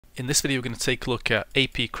In this video we're going to take a look at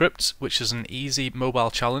APKrypt, which is an easy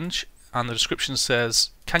mobile challenge, and the description says,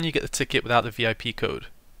 can you get the ticket without the VIP code?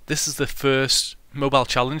 This is the first mobile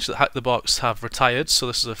challenge that HackTheBox have retired, so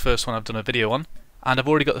this is the first one I've done a video on. And I've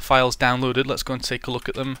already got the files downloaded. Let's go and take a look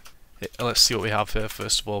at them. Let's see what we have here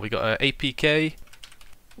first of all. We got an APK,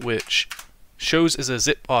 which shows as a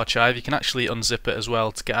zip archive. You can actually unzip it as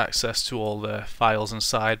well to get access to all the files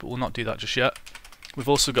inside, but we'll not do that just yet. We've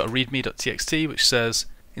also got a readme.txt, which says,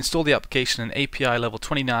 install the application in API level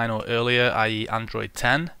 29 or earlier, i.e. Android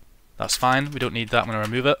 10. That's fine, we don't need that, I'm going to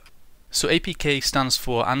remove it. So APK stands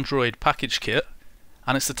for Android Package Kit,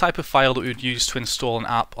 and it's the type of file that we would use to install an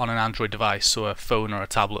app on an Android device, so a phone or a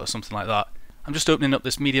tablet or something like that. I'm just opening up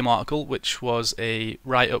this Medium article, which was a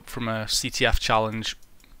write-up from a CTF challenge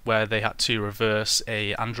where they had to reverse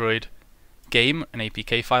a Android game, an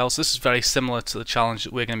APK file. So this is very similar to the challenge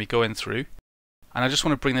that we're going to be going through. And I just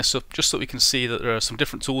want to bring this up just so we can see that there are some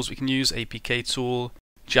different tools we can use, apktool,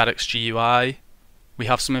 JADX-GUI. We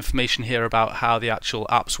have some information here about how the actual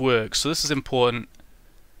apps work. So this is important.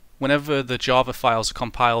 Whenever the Java files are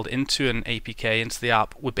compiled into an APK, into the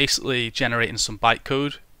app, we're basically generating some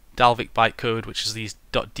bytecode, Dalvik bytecode, which is these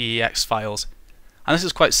 .dex files. And this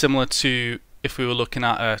is quite similar to if we were looking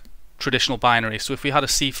at a traditional binary. So if we had a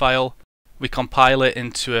C file, we compile it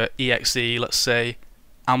into a exe, let's say,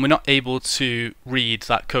 and we're not able to read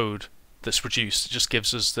that code that's produced. It just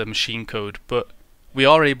gives us the machine code, but we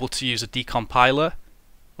are able to use a decompiler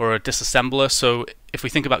or a disassembler. So if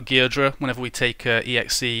we think about Girdra, whenever we take a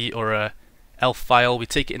exe or a elf file, we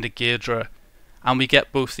take it into Girdra and we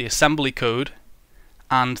get both the assembly code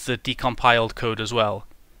and the decompiled code as well.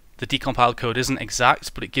 The decompiled code isn't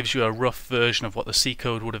exact, but it gives you a rough version of what the C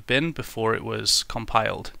code would have been before it was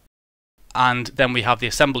compiled. And then we have the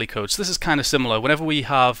assembly code. So this is kind of similar. Whenever we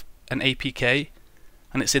have an APK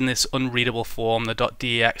and it's in this unreadable form, the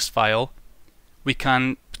 .dex file, we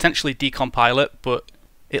can potentially decompile it, but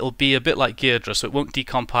it'll be a bit like Girdra, so it won't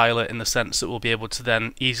decompile it in the sense that we'll be able to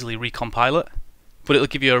then easily recompile it, but it'll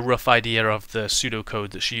give you a rough idea of the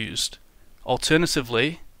pseudocode that's used.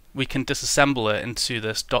 Alternatively, we can disassemble it into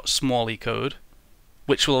this .smali code,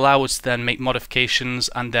 which will allow us to then make modifications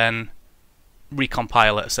and then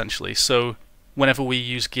recompile it essentially. So whenever we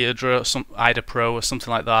use Girdra or some IDA Pro or something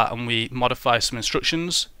like that and we modify some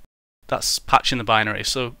instructions, that's patching the binary.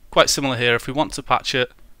 So quite similar here. If we want to patch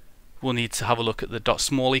it, we'll need to have a look at the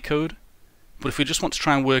 .smali code. But if we just want to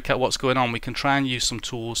try and work out what's going on, we can try and use some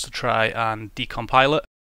tools to try and decompile it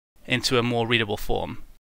into a more readable form.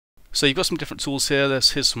 So you've got some different tools here.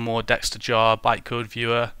 Here's some more Dex-to-jar bytecode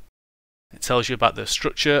viewer. It tells you about the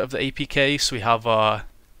structure of the APK. So we have our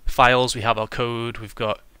files, we have our code, we've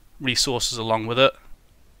got resources along with it,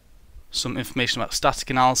 some information about static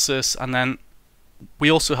analysis, and then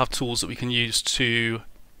we also have tools that we can use to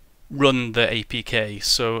run the APK.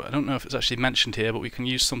 So I don't know if it's actually mentioned here, but we can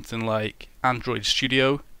use something like Android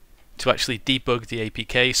Studio to actually debug the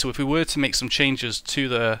APK. So if we were to make some changes to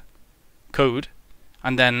the code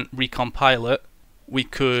and then recompile it, we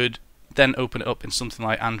could then open it up in something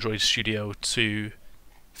like Android Studio to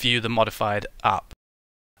view the modified app.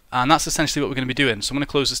 And that's essentially what we're going to be doing. So I'm going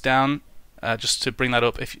to close this down just to bring that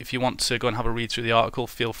up. If you want to go and have a read through the article,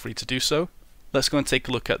 feel free to do so. Let's go and take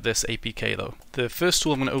a look at this APK though. The first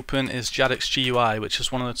tool I'm going to open is JADX-GUI, which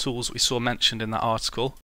is one of the tools that we saw mentioned in that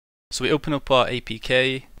article. So we open up our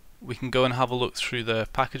APK. We can go and have a look through the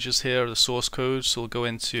packages here, the source code. So we'll go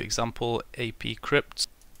into example APKrypt.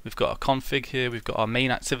 We've got our config here. We've got our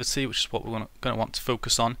main activity, which is what we're going to want to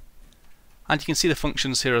focus on. And you can see the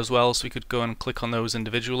functions here as well, so we could go and click on those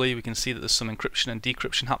individually. We can see that there's some encryption and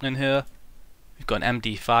decryption happening here. We've got an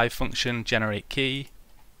MD5 function, generate key,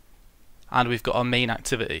 and we've got our main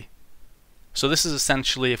activity. So this is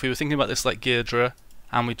essentially, if we were thinking about this like Girdra,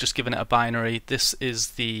 and we'd just given it a binary, this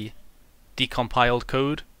is the decompiled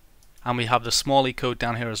code, and we have the smali code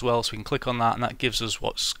down here as well, so we can click on that, and that gives us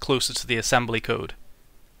what's closer to the assembly code.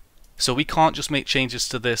 So we can't just make changes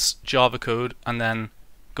to this Java code and then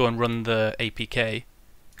go and run the APK,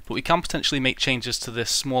 but we can potentially make changes to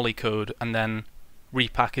this smali code and then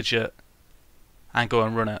repackage it and go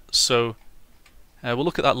and run it. So we'll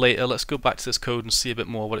look at that later. Let's go back to this code and see a bit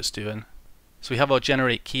more what it's doing. So we have our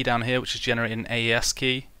generate key down here, which is generating an AES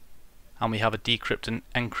key, and we have a decrypt and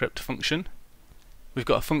encrypt function. We've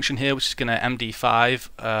got a function here which is going to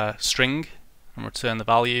MD5 string and return the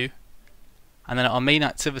value, and then at our main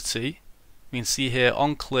activity we can see here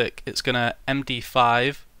on click it's going to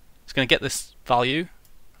MD5, it's going to get this value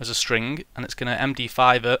as a string and it's going to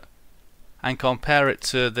MD5 it and compare it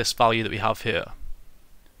to this value that we have here.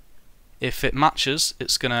 If it matches,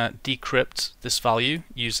 it's going to decrypt this value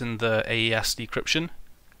using the AES decryption,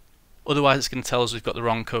 Otherwise it's going to tell us we've got the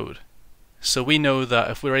wrong code. So we know that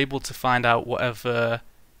if we're able to find out whatever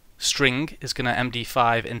string is going to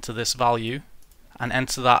MD5 into this value and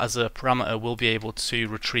enter that as a parameter, we'll be able to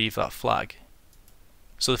retrieve that flag.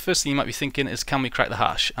 So the first thing you might be thinking is, can we crack the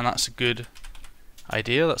hash? And that's a good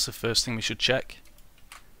idea. That's the first thing we should check.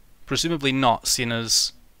 Presumably not, seeing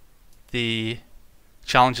as the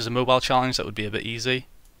challenge is a mobile challenge. That would be a bit easy.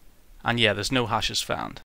 And yeah, there's no hashes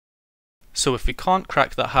found. So if we can't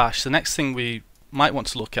crack that hash, the next thing we might want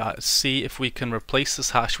to look at is see if we can replace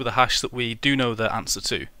this hash with a hash that we do know the answer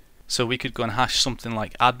to. So we could go and hash something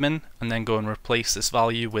like admin and then go and replace this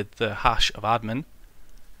value with the hash of admin.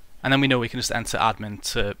 And then we know we can just enter admin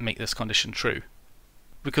to make this condition true.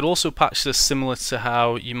 We could also patch this similar to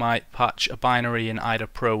how you might patch a binary in either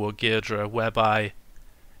Pro or Geardra, whereby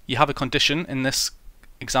you have a condition. In this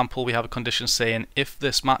example we have a condition saying if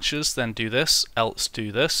this matches then do this, else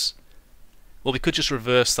do this. Well, we could just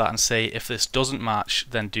reverse that and say if this doesn't match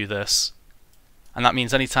then do this. And that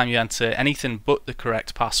means anytime you enter anything but the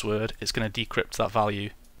correct password, it's going to decrypt that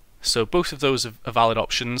value. So both of those are valid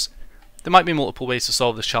options. There might be multiple ways to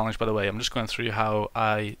solve this challenge, by the way. I'm just going through how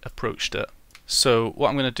I approached it. So what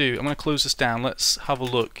I'm going to do, I'm going to close this down. Let's have a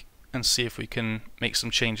look and see if we can make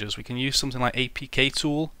some changes. We can use something like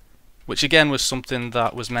APKtool, which again was something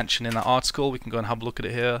that was mentioned in that article. We can go and have a look at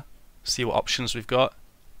it here, see what options we've got.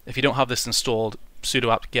 If you don't have this installed,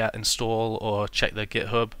 sudo apt-get install or check the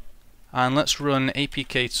GitHub. And let's run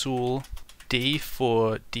apktool d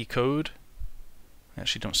for decode. I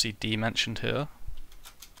actually don't see d mentioned here.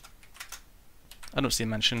 I don't see it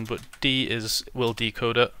mentioned, but d will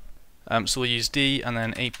decode it. So we'll use d and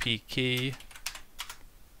then apkrypt,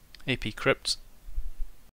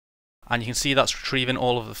 and you can see that's retrieving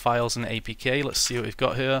all of the files in the APK. Let's see what we've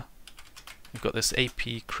got here. We've got this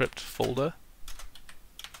APKrypt folder,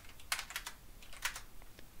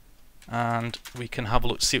 and we can have a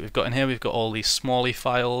look to see what we've got in here. We've got all these smali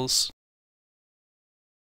files.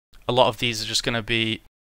 A lot of these are just going to be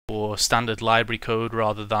for standard library code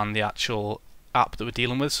rather than the actual app that we're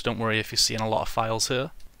dealing with, so don't worry if you're seeing a lot of files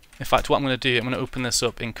here. In fact, what I'm going to do, I'm going to open this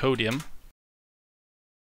up in Codium.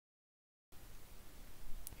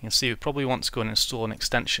 You can see we probably want to go and install an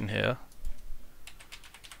extension here.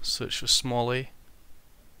 Search for smali.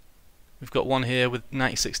 We've got one here with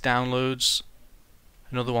 96 downloads,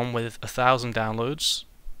 another one with 1,000 downloads,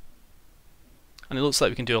 and it looks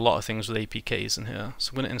like we can do a lot of things with APKs in here.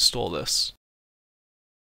 So I'm going to install this.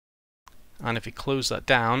 And if we close that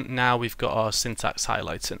down, now we've got our syntax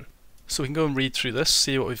highlighting. So we can go and read through this,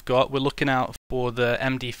 see what we've got. We're looking out for the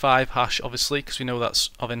MD5 hash, obviously, because we know that's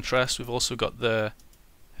of interest. We've also got the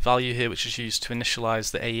value here, which is used to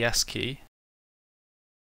initialize the AES key.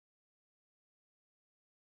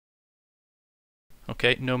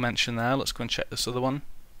 Okay, no mention there. Let's go and check this other one.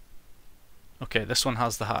 Okay, this one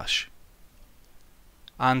has the hash.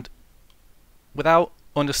 And without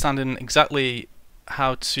understanding exactly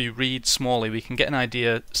how to read smali, we can get an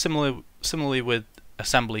idea similarly with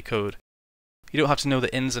assembly code. You don't have to know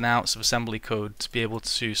the ins and outs of assembly code to be able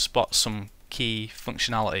to spot some key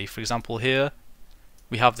functionality. For example, here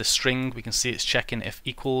we have this string, we can see it's checking if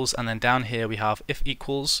equals, and then down here we have if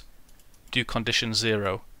equals, do condition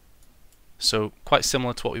 0. So quite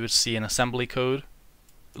similar to what we would see in assembly code,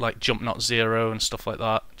 like jump not 0 and stuff like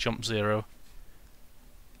that, jump 0.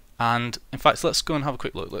 And in fact, let's go and have a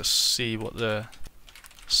quick look. Let's see what the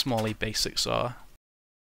smali basics are.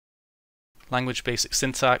 Language basic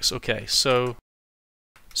syntax. Okay, so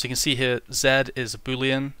you can see here Z is a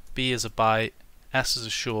boolean, B is a byte, S is a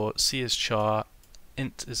short, C is char,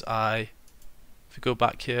 int is I. If we go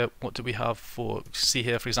back here, what do we have for, see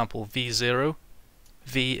here for example V0,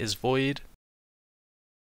 V is void,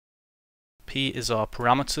 P is our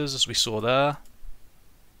parameters as we saw there,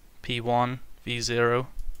 P1, V0.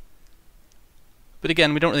 But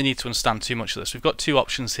again, we don't really need to understand too much of this. We've got two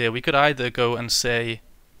options here. We could either go and say,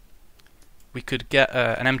 we could get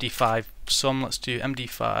an MD5 sum. Let's do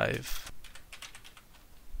MD5.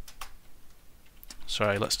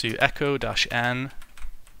 Sorry, let's do echo-n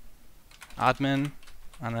admin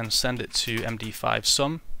and then send it to MD5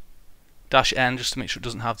 sum -n just to make sure it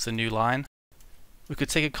doesn't have the new line. We could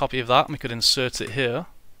take a copy of that and we could insert it here.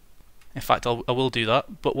 In fact, I will do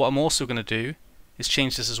that. But what I'm also going to do is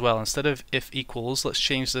change this as well. Instead of if equals, let's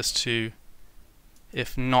change this to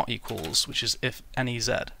if not equals, which is if any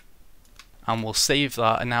z. And we'll save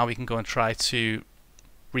that, and now we can go and try to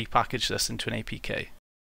repackage this into an APK.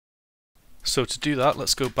 So to do that,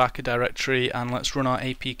 let's go back a directory and let's run our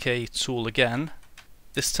APK tool again.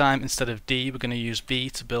 This time, instead of D, we're going to use B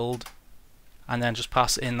to build, and then just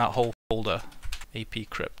pass in that whole folder,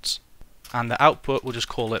 APKrypt. and the output we'll just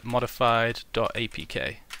call it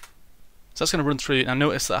modified.apk. So that's going to run through. Now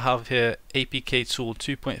notice that I have here apktool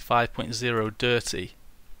 2.5.0 dirty,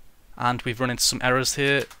 and we've run into some errors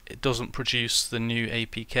here. It doesn't produce the new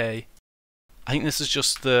APK. I think this is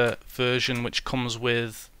just the version which comes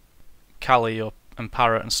with Kali and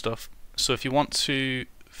Parrot and stuff. So if you want to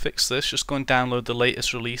fix this, just go and download the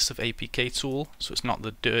latest release of APKtool, so it's not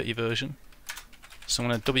the dirty version. So I'm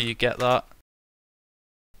going to wget that,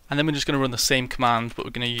 and then we're just going to run the same command, but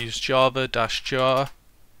we're going to use java-jar,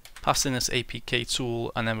 pass in this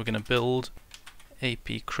APKtool, and then we're going to build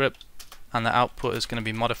APKrypt, and the output is going to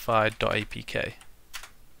be modified.apk.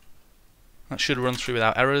 That should run through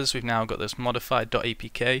without errors. We've now got this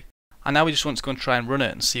modified.apk, and now we just want to go and try and run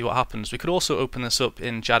it and see what happens. We could also open this up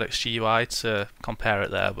in JADX-GUI to compare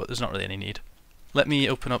it there, but there's not really any need. Let me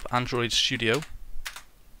open up Android Studio,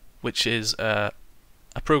 which is a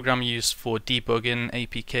program used for debugging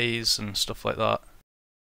APKs and stuff like that.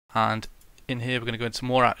 And in here we're going to go into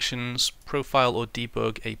more actions, profile or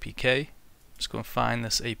debug APK. Let's go and find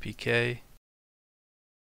this APK.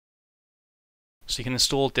 So you can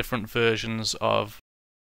install different versions of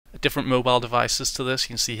different mobile devices to this. You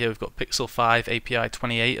can see here we've got Pixel 5 API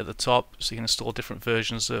 28 at the top, so you can install different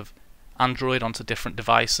versions of Android onto different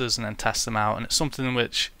devices and then test them out, and it's something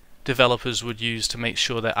which developers would use to make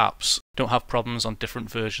sure their apps don't have problems on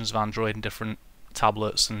different versions of Android and different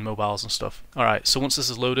tablets and mobiles and stuff. Alright, so once this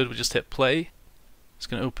is loaded we just hit play. It's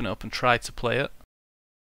going to open it up and try to play it.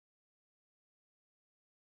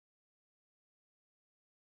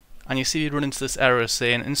 And you see we run into this error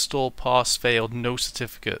saying install parse failed, no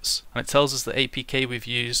certificates, and it tells us the APK we've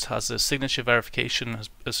used has a signature verification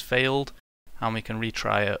has failed, and we can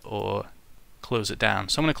retry it or close it down.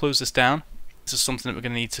 So I'm going to close this down. This is something that we're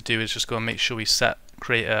going to need to do, is just go and make sure we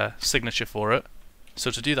create a signature for it.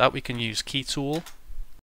 So to do that we can use keytool.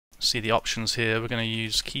 See the options here. We're going to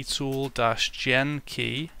use keytool-gen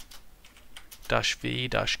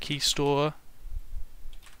key-v-keystore.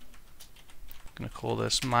 I'm going to call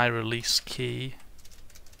this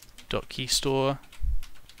myReleaseKey.keystore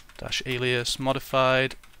 -alias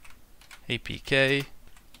modified apk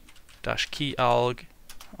 -keyalg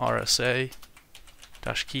RSA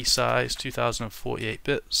 -key size 2048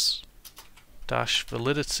 bits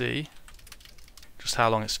 -validity, just how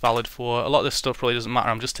long it's valid for. A lot of this stuff probably doesn't matter.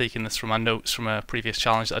 I'm just taking this from my notes from a previous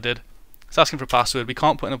challenge that I did. It's asking for a password. We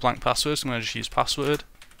can't put in a blank password, so I'm going to just use password.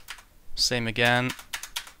 Same again.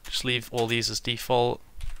 Just leave all these as default,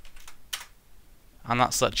 and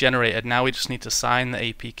that's that generated. Now we just need to sign the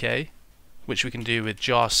APK, which we can do with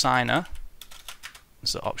jarsigner.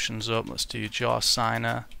 There's the options up. Let's do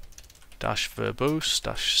jarsigner -verbose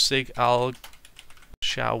 -sigalg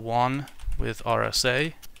SHA-1 with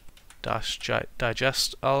RSA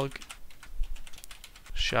 -digestalg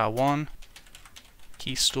SHA-1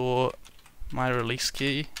 keystore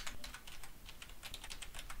myReleaseKey.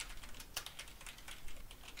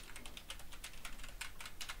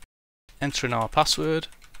 Enter in our password,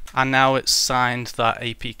 and now it's signed that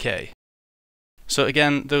APK. So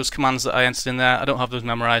again, those commands that I entered in there, I don't have those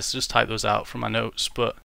memorized, so just type those out from my notes,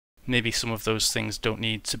 but maybe some of those things don't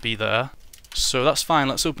need to be there. So that's fine.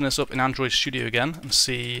 Let's open this up in Android Studio again and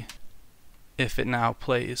see if it now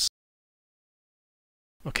plays.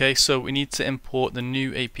 Okay, so we need to import the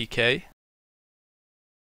new APK,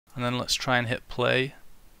 and then let's try and hit play.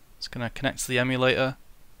 It's going to connect to the emulator.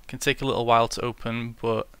 It can take a little while to open,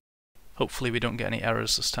 but hopefully we don't get any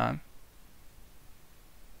errors this time.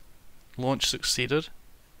 Launch succeeded,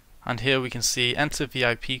 and here we can see enter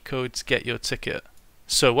VIP code to get your ticket.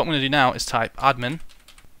 So what I'm going to do now is type admin,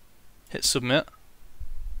 hit submit,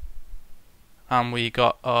 and we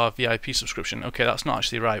got our VIP subscription. Okay, that's not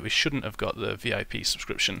actually right. We shouldn't have got the VIP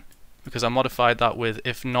subscription because I modified that with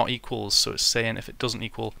if not equals, so it's saying if it doesn't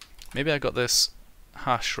equal. Maybe I got this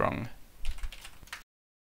hash wrong.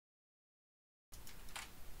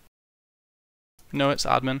 No, it's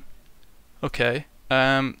admin. Okay,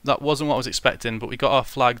 that wasn't what I was expecting, but we got our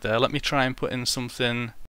flag there. Let me try and put in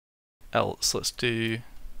something else. Let's do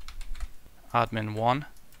admin1,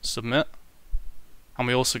 submit, and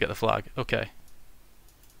we also get the flag. Okay,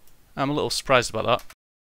 I'm a little surprised about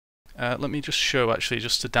that. Let me just show actually,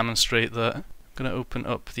 just to demonstrate that. I'm going to open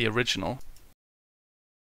up the original.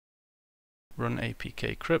 Run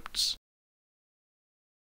APKrypt.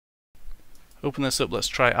 Open this up, let's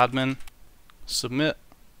try admin. Submit.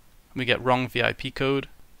 We get wrong VIP code.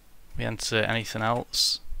 We enter anything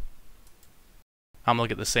else, and we'll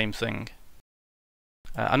get the same thing.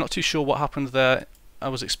 I'm not too sure what happened there. I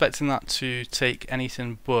was expecting that to take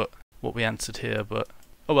anything but what we entered here, but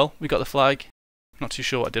oh well, we got the flag. Not too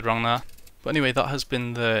sure what I did wrong there. But anyway, that has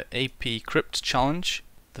been the APKrypt challenge,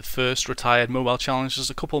 the first retired mobile challenge. There's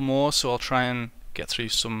a couple more, so I'll try and get through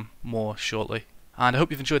some more shortly. And I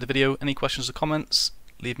hope you've enjoyed the video. Any questions or comments,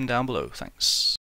 leave them down below. Thanks.